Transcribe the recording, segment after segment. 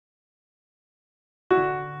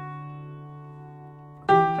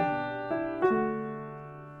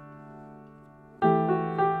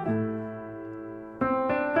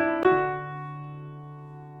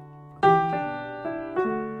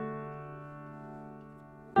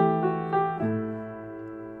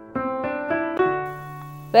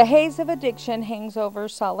The haze of addiction hangs over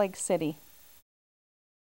Salt Lake City.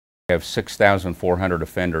 We have 6,400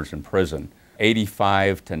 offenders in prison.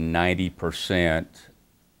 85 to 90%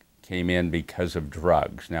 came in because of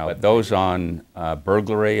drugs. Now, those on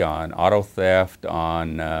burglary, on auto theft,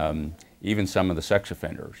 on even some of the sex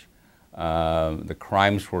offenders, the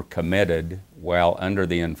crimes were committed while under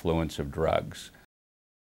the influence of drugs.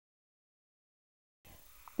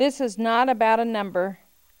 This is not about a number.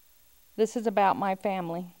 This is about my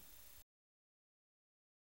family.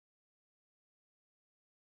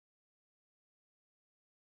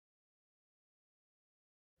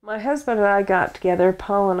 My husband and I got together,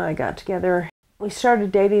 Paul and I got together. We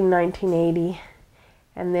started dating in 1980,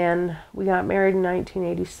 and then we got married in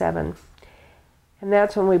 1987. And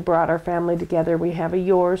that's when we brought our family together. We have a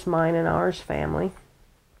yours, mine, and ours family.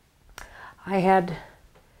 I had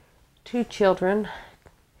 2 children,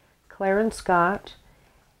 Claire and Scott,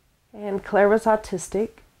 and Claire was autistic,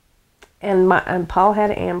 and Paul had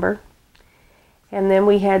Amber, and then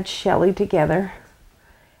we had Shelley together.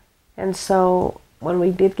 And so when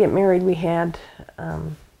we did get married, we had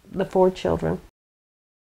the 4 children.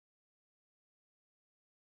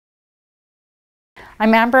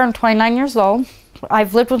 I'm Amber, I'm 29 years old.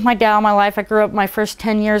 I've lived with my dad all my life. I grew up my first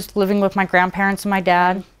 10 years living with my grandparents and my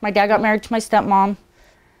dad. My dad got married to my stepmom,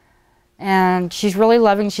 and she's really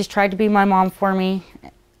loving. She's tried to be my mom for me,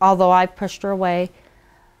 although I pushed her away.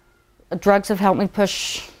 Drugs have helped me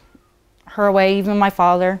push her away, even my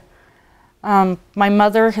father. My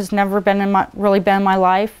mother has never been really been in my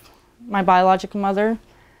life, my biological mother.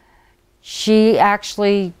 She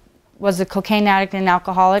actually was a cocaine addict and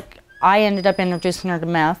alcoholic. I ended up introducing her to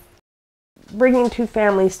meth. Bringing 2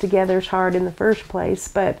 families together is hard in the first place,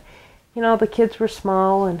 but you know, the kids were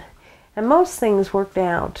small and most things worked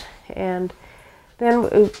out. And then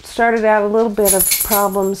it started out a little bit of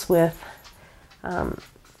problems with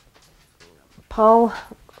Paul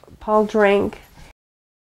drank.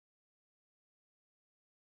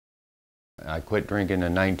 I quit drinking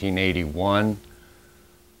in 1981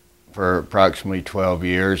 for approximately 12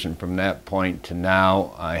 years, and from that point to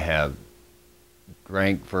now I have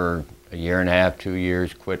drank for a year and a half, 2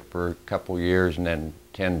 years, quit for a couple years, and then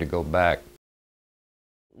tend to go back.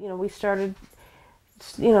 You know, we started,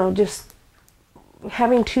 you know, just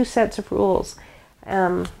having 2 sets of rules.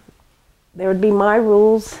 There would be my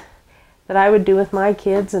rules that I would do with my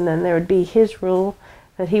kids, and then there would be his rule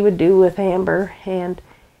that he would do with Amber, and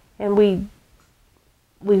we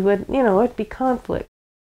would, you know, it'd be conflict.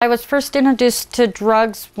 I was first introduced to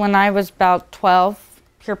drugs when I was about 12.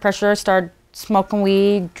 Peer pressure, I started smoking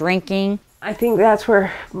weed, drinking. I think that's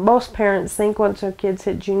where most parents think once their kids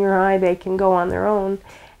hit junior high, they can go on their own.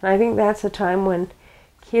 And I think that's a time when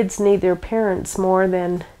kids need their parents more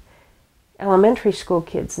than elementary school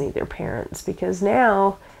kids need their parents, because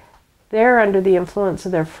now they're under the influence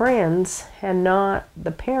of their friends and not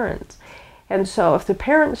the parents. And so if the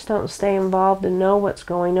parents don't stay involved and know what's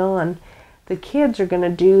going on, the kids are going to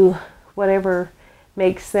do whatever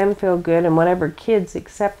makes them feel good and whatever kids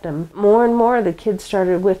accept them. More and more the kids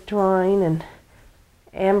started withdrawing, and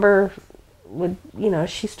Amber would, you know,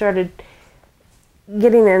 she started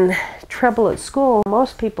getting in trouble at school.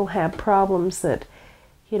 Most people have problems that,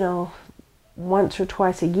 you know, once or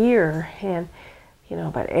twice a year, and you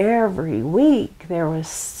know, but every week there was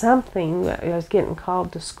something. I was getting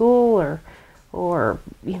called to school, or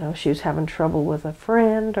you know, she was having trouble with a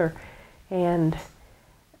friend, and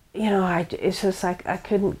you know, it's just like I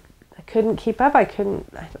couldn't keep up. I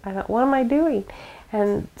thought, what am I doing?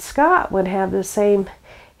 And Scott would have the same.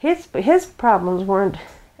 His problems weren't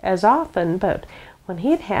as often, but when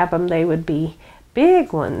he'd have them, they would be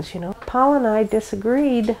big ones. You know, Paul and I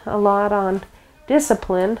disagreed a lot on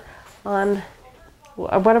discipline, on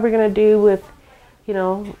what are we going to do with, you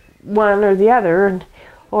know, one or the other,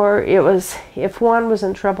 or it was, if one was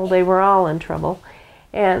in trouble, they were all in trouble.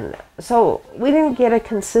 And so we didn't get a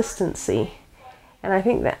consistency. And I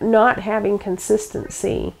think that not having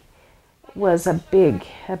consistency was a big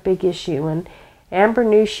issue. And Amber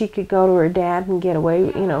knew she could go to her dad and get away,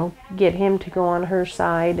 you know, get him to go on her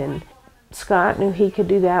side. And Scott knew he could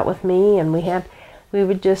do that with me. And we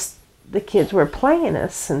would just, the kids were playing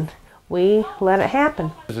us, and we let it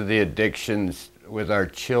happen. Because of the addictions with our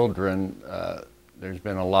children, there's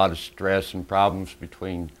been a lot of stress and problems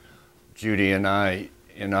between Judy and I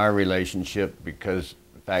in our relationship, because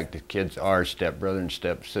the fact that kids are stepbrother and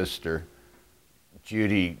stepsister.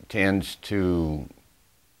 Judy tends to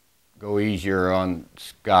go easier on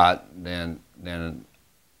Scott than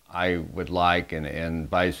I would like, and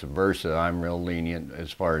vice versa. I'm real lenient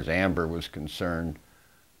as far as Amber was concerned,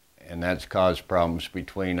 and that's caused problems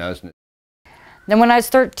between us. Then when I was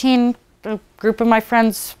 13, a group of my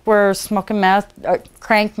friends were smoking meth,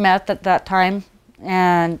 crank meth at that time,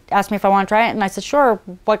 and asked me if I want to try it, and I said, sure,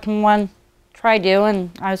 what can one try do?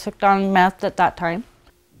 And I was hooked on meth at that time.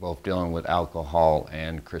 Both dealing with alcohol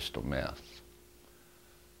and crystal meth.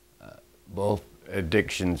 Both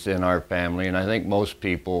addictions in our family, and I think most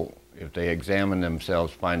people, if they examine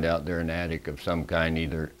themselves, find out they're an addict of some kind,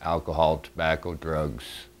 either alcohol, tobacco, drugs,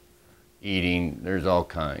 eating, there's all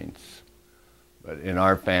kinds. But in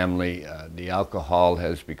our family, the alcohol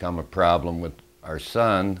has become a problem with our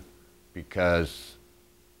son because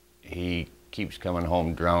he keeps coming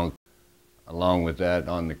home drunk. Along with that,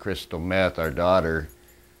 on the crystal meth, our daughter,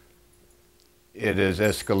 it has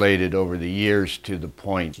escalated over the years to the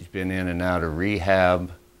point she's been in and out of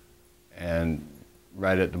rehab, and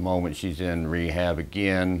right at the moment she's in rehab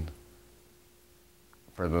again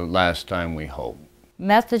for the last time, we hope.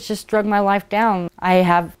 Meth has just drug my life down. I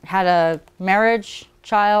have had a marriage,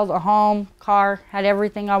 child, a home, car, had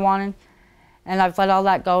everything I wanted, and I've let all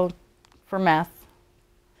that go for meth.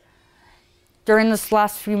 During this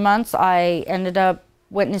last few months, I ended up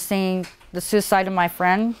witnessing the suicide of my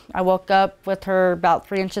friend. I woke up with her about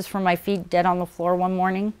 3 inches from my feet, dead on the floor one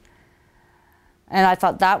morning. And I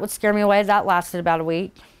thought that would scare me away. That lasted about a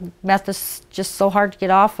week. Meth is just so hard to get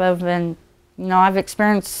off of, and you know, I've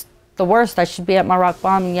experienced the worst. I should be at my rock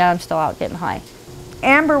bottom, and yet I'm still out getting high.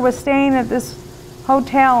 Amber was staying at this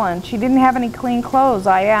hotel and she didn't have any clean clothes.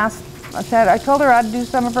 I told her I'd do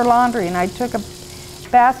some of her laundry, and I took a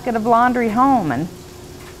basket of laundry home, and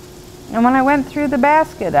when I went through the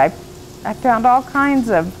basket, I found all kinds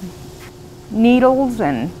of needles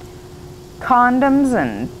and condoms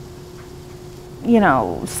and, you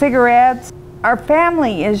know, cigarettes. Our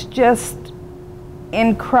family is just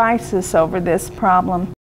in crisis over this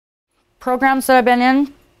problem. Programs that I've been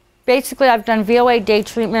in, basically I've done VOA day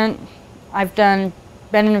treatment. I've been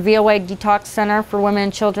in a VOA detox center for women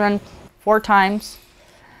and children 4 times.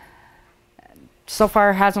 So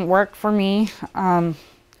far it hasn't worked for me.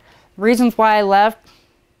 Reasons why I left: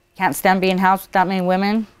 can't stand being housed with that many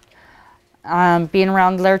women, being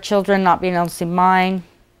around their children, not being able to see mine,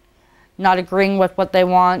 not agreeing with what they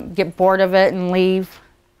want, get bored of it and leave.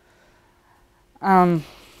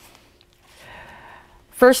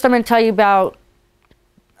 First, I'm going to tell you about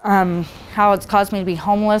how it's caused me to be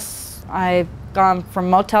homeless. I've gone from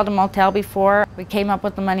motel to motel before. We came up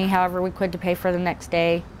with the money however we could to pay for the next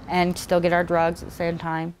day and still get our drugs at the same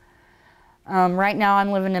time. Right now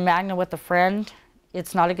I'm living in Magna with a friend.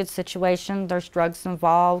 It's not a good situation. There's drugs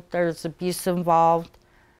involved, there's abuse involved.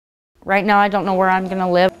 Right now I don't know where I'm going to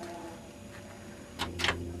live.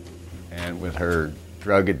 And with her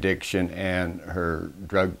drug addiction and her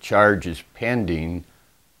drug charges pending,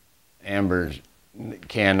 Amber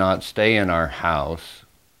cannot stay in our house,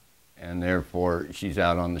 and therefore she's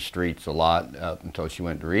out on the streets a lot up until she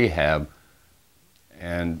went to rehab.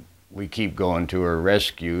 And we keep going to her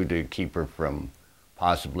rescue to keep her from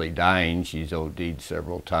possibly dying. She's OD'd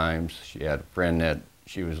several times. She had a friend that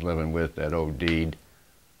she was living with that OD'd,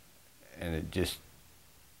 and it just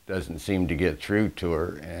doesn't seem to get through to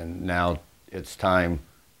her. And now it's time,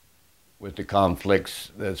 with the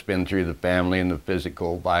conflicts that's been through the family and the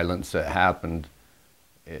physical violence that happened,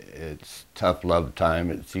 it's tough love time.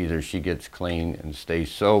 It's either she gets clean and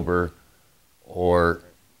stays sober, or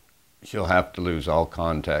she'll have to lose all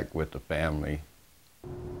contact with the family.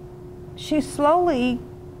 She's slowly,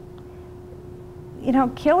 you know,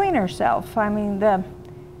 killing herself. I mean,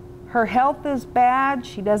 her health is bad.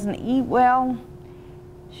 She doesn't eat well.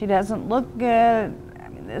 She doesn't look good. I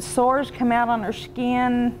mean, the sores come out on her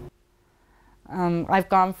skin. I've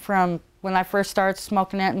gone from when I first started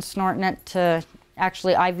smoking it and snorting it to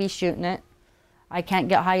actually IV shooting it. I can't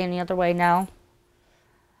get high any other way now.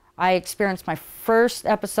 I experienced my first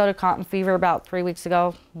episode of cotton fever about 3 weeks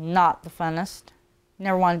ago. Not the funnest.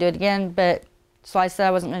 Never want to do it again, but so I said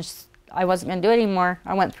I wasn't going to do it anymore.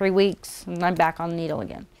 I went 3 weeks and I'm back on the needle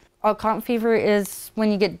again. Oh, cotton fever is when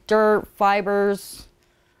you get dirt, fibers,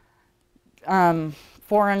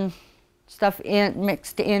 foreign stuff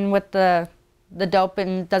mixed in with the dope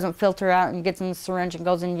and doesn't filter out and gets in the syringe and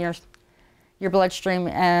goes in your bloodstream,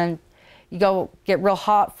 and you go get real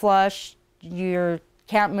hot flush, you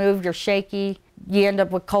can't move, you're shaky, you end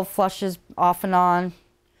up with cold flushes off and on,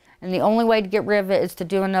 and the only way to get rid of it is to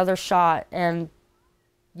do another shot, and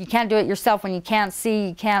you can't do it yourself when you can't see,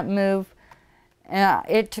 you can't move, and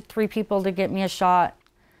it took 3 people to get me a shot.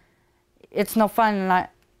 It's no fun, and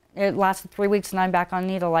it lasted 3 weeks and I'm back on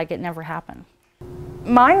needle like it never happened.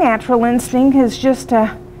 My natural instinct is just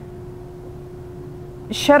to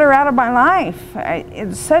shut her out of my life.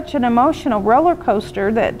 It's such an emotional roller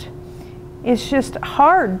coaster that it's just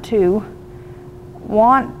hard to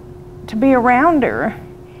want to be around her.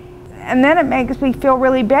 And then it makes me feel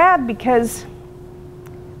really bad because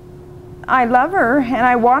I love her and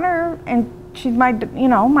I want her, and she's my,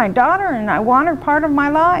 my daughter, and I want her part of my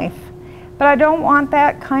life. But I don't want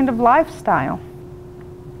that kind of lifestyle.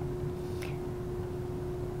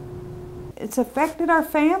 It's affected our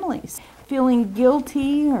families, feeling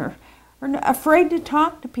guilty or afraid to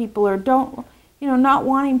talk to people, or not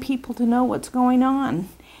wanting people to know what's going on.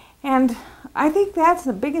 And I think that's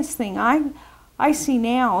the biggest thing I see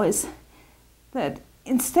now, is that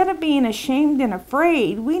instead of being ashamed and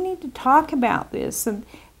afraid, we need to talk about this. And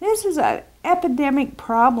this is an epidemic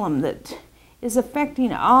problem that is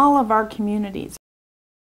affecting all of our communities.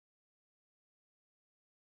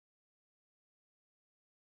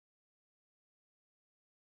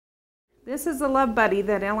 This is a Love Buddy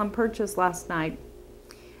that Ellen purchased last night.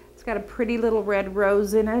 It's got a pretty little red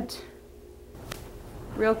rose in it.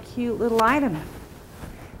 Real cute little item.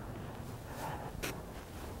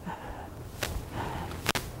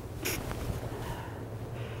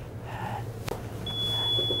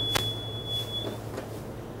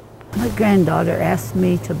 My granddaughter asked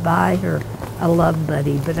me to buy her a Love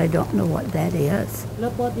Buddy, but I don't know what that is.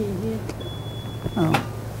 Love Buddy here. Oh,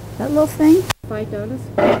 that little thing?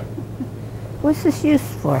 $5. What's this used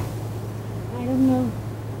for? I don't know.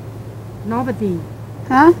 Novelty.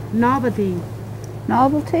 Huh? Novelty.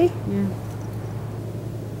 Novelty? Yeah.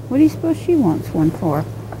 What do you suppose she wants one for?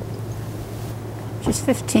 She's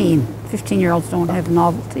 15. 15-year-olds don't have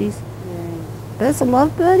novelties. Yeah. That's a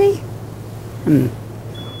Love Buddy?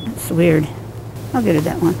 That's weird. I'll get her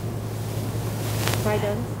that one.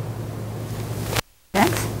 $5.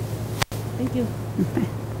 Thanks. Thank you. Okay.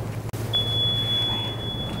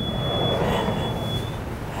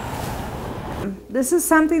 This is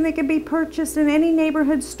something that can be purchased in any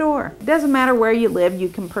neighborhood store. It doesn't matter where you live, you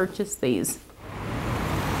can purchase these.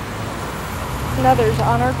 And others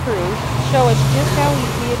on our crew show us just how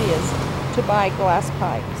easy it is to buy glass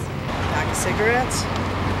pipes. Pack of cigarettes,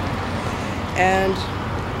 and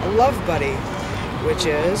a Love Buddy, which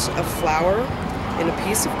is a flower in a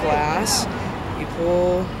piece of glass. You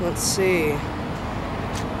pull, let's see,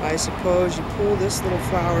 I suppose you pull this little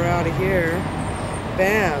flower out of here,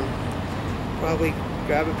 bam. Probably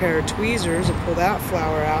grab a pair of tweezers and pull that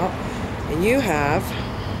flower out, and you have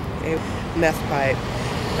a meth pipe.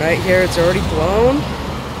 Right here, it's already blown,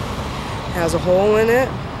 has a hole in it.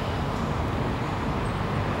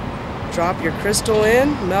 Drop your crystal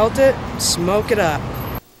in, melt it, smoke it up.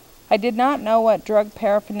 I did not know what drug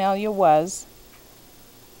paraphernalia was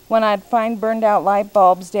when I'd find burned out light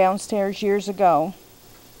bulbs downstairs years ago.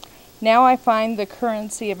 Now I find the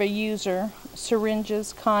currency of a user,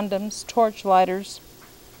 syringes, condoms, torch lighters,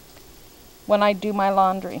 when I do my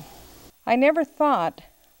laundry. I never thought,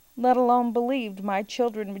 let alone believed, my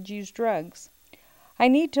children would use drugs. I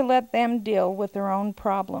need to let them deal with their own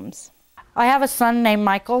problems. I have a son named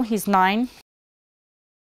Michael. He's 9.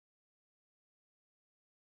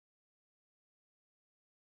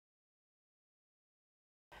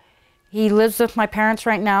 He lives with my parents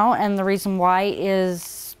right now, and the reason why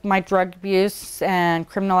is my drug abuse and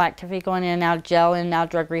criminal activity, going in and out of jail and out of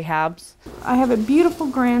drug rehabs. I have a beautiful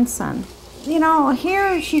grandson. You know,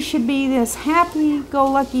 here she should be this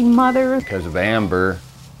happy-go-lucky mother. Because of Amber,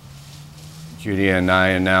 Judy and I,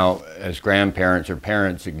 and now as grandparents or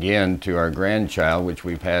parents again to our grandchild, which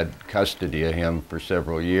we've had custody of him for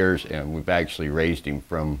several years, and we've actually raised him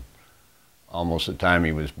from almost the time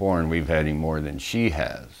he was born. We've had him more than she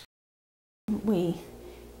has. We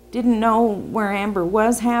didn't know where Amber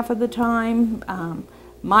was half of the time.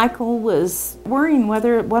 Michael was worrying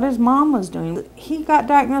what his mom was doing. He got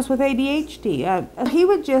diagnosed with ADHD. He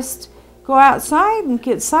would just go outside and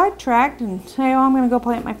get sidetracked and say, oh, I'm going to go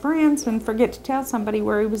play with my friends, and forget to tell somebody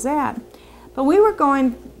where he was at. But we were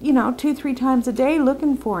going, 2-3 times a day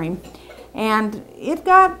looking for him. And it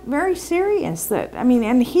got very serious.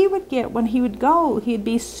 And he would get, when he would go, he'd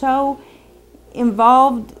be so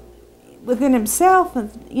involved within himself,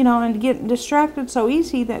 and get distracted so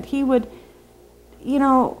easy that he would,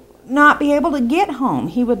 not be able to get home.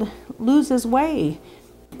 He would lose his way.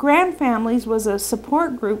 Grand Families was a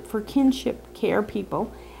support group for kinship care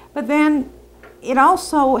people, but then it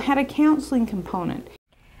also had a counseling component.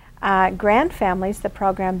 Grand Families, the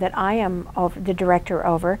program that I am the director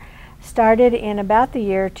over, started in about the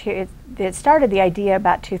year, it started the idea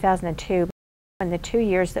about 2002. In the 2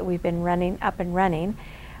 years that we've been up and running,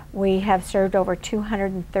 we have served over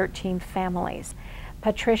 213 families.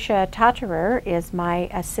 Patricia Totterer is my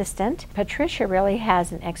assistant. Patricia really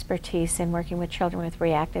has an expertise in working with children with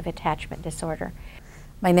reactive attachment disorder.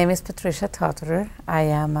 My name is Patricia Totterer. I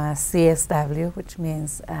am a CSW, which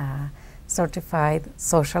means Certified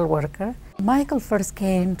Social Worker. Michael first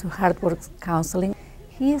came to Hardworks Counseling.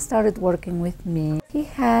 He started working with me. He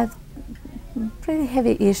had pretty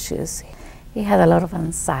heavy issues. He had a lot of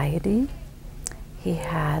anxiety. He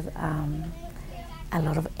had a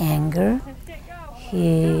lot of anger.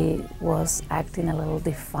 He was acting a little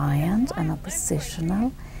defiant and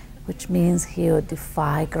oppositional, which means he would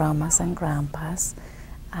defy grandmas and grandpas.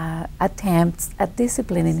 Attempts at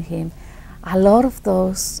disciplining him. A lot of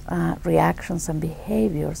those reactions and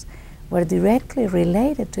behaviors were directly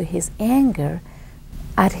related to his anger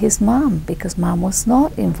at his mom, because mom was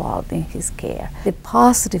not involved in his care. The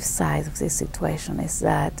positive side of this situation is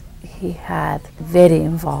that he had very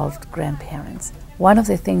involved grandparents. One of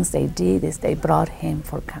the things they did is they brought him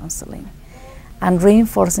for counseling and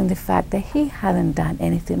reinforcing the fact that he hadn't done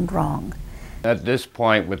anything wrong. At this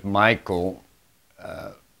point with Michael,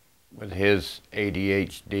 with his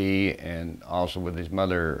ADHD and also with his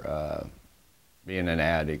mother being an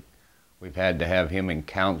addict, we've had to have him in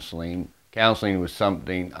counseling. Counseling was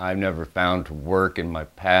something I've never found to work in my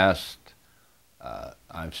past.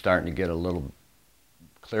 I'm starting to get a little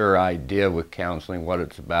clearer idea with counseling what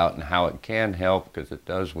it's about and how it can help, because it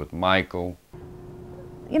does with Michael.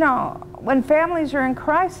 You know, when families are in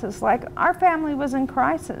crisis, like our family was in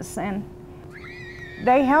crisis, and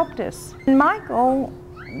they helped us. And Michael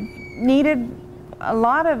needed a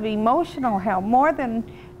lot of emotional help, more than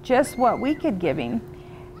just what we could give him.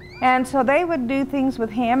 And so they would do things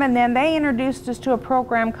with him, and then they introduced us to a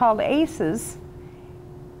program called ACEs,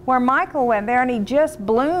 where Michael went there and he just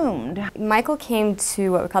bloomed. Michael came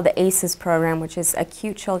to what we call the ACEs program, which is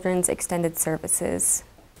Acute Children's Extended Services.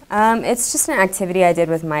 It's just an activity I did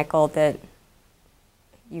with Michael that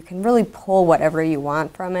you can really pull whatever you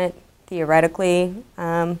want from it, theoretically.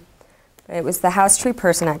 It was the house tree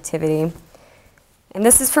person activity. And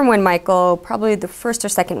this is from when Michael, probably the first or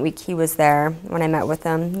second week he was there, when I met with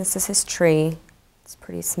him. This is his tree. It's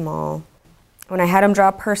pretty small. When I had him draw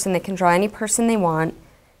a person, they can draw any person they want.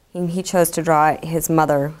 He chose to draw his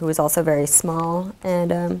mother, who was also very small.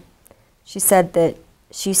 And she said that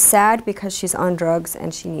she's sad because she's on drugs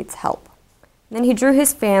and she needs help. And then he drew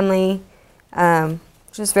his family,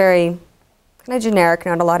 which was very kind of generic,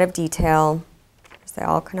 not a lot of detail. They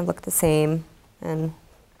all kind of look the same. And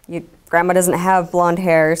Grandma doesn't have blonde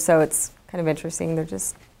hair, so it's kind of interesting. They're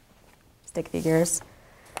just stick figures.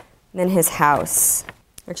 And then his house,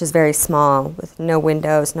 which is very small, with no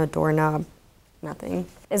windows, no doorknob, nothing.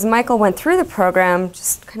 As Michael went through the program,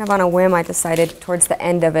 just kind of on a whim, I decided towards the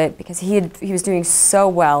end of it, because he was doing so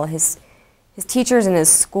well. His teachers in his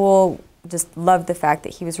school just loved the fact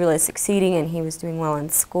that he was really succeeding and he was doing well in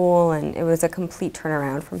school, and it was a complete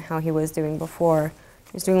turnaround from how he was doing before.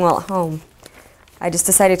 He was doing well at home. I just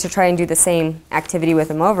decided to try and do the same activity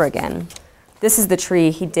with him over again. This is the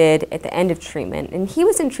tree he did at the end of treatment, and he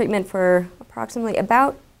was in treatment for approximately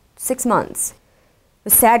about 6 months. It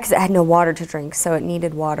was sad because it had no water to drink, so it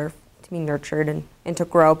needed water to be nurtured and to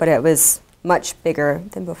grow, but it was much bigger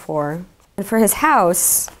than before. And for his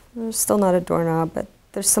house, there's still not a doorknob, but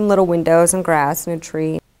there's some little windows and grass and a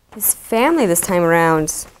tree. His family this time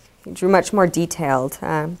around, he drew much more detailed.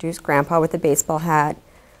 Drew his grandpa with a baseball hat,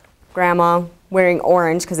 grandma wearing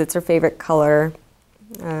orange because it's her favorite color,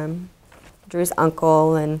 drew his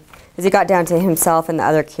uncle, and as he got down to himself and the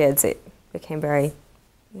other kids, it became very,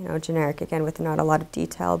 generic again with not a lot of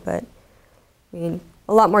detail, but I mean,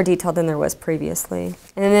 a lot more detail than there was previously.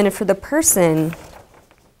 And then for the person,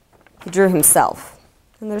 he drew himself.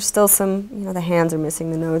 And there's still some, the hands are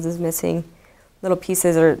missing, the nose is missing, little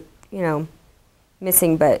pieces are,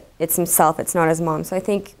 missing, but it's himself, it's not his mom. So I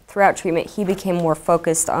think throughout treatment, he became more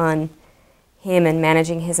focused on him and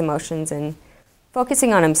managing his emotions and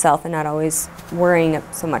focusing on himself and not always worrying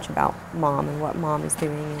so much about mom and what mom is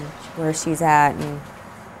doing and where she's at, and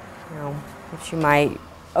if she might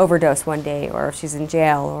overdose one day or if she's in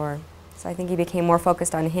jail. So I think he became more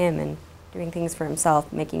focused on him and doing things for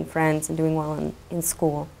himself, making friends and doing well in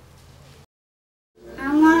school.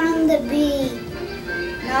 I want him to be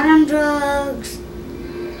not on drugs,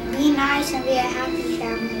 be nice, and be a happy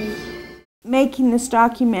family. Making this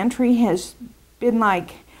documentary has been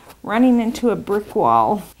like running into a brick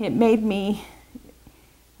wall. It made me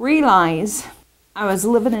realize I was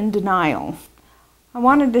living in denial. I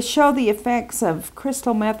wanted to show the effects of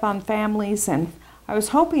crystal meth on families, and I was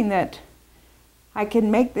hoping that I could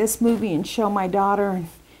make this movie and show my daughter, and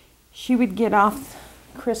she would get off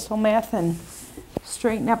crystal meth and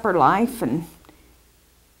straighten up her life, and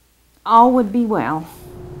all would be well.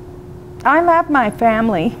 I love my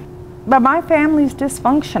family, but my family's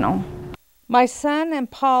dysfunctional. My son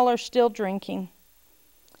and Paul are still drinking.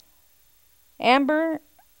 Amber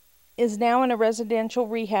is now in a residential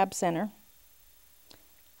rehab center.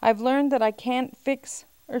 I've learned that I can't fix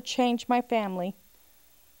or change my family,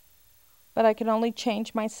 but I can only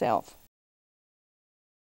change myself.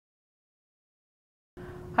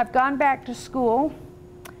 I've gone back to school.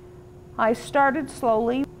 I started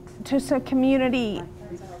slowly to some community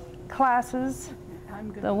classes,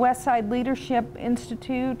 the Westside Leadership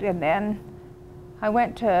Institute, and then I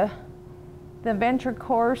went to the venture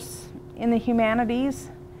course in the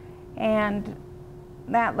Humanities, and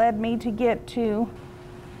that led me to get to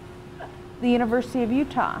the University of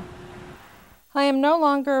Utah. I am no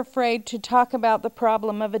longer afraid to talk about the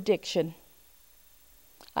problem of addiction.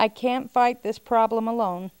 I can't fight this problem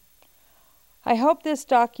alone. I hope this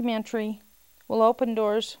documentary will open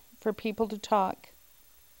doors for people to talk.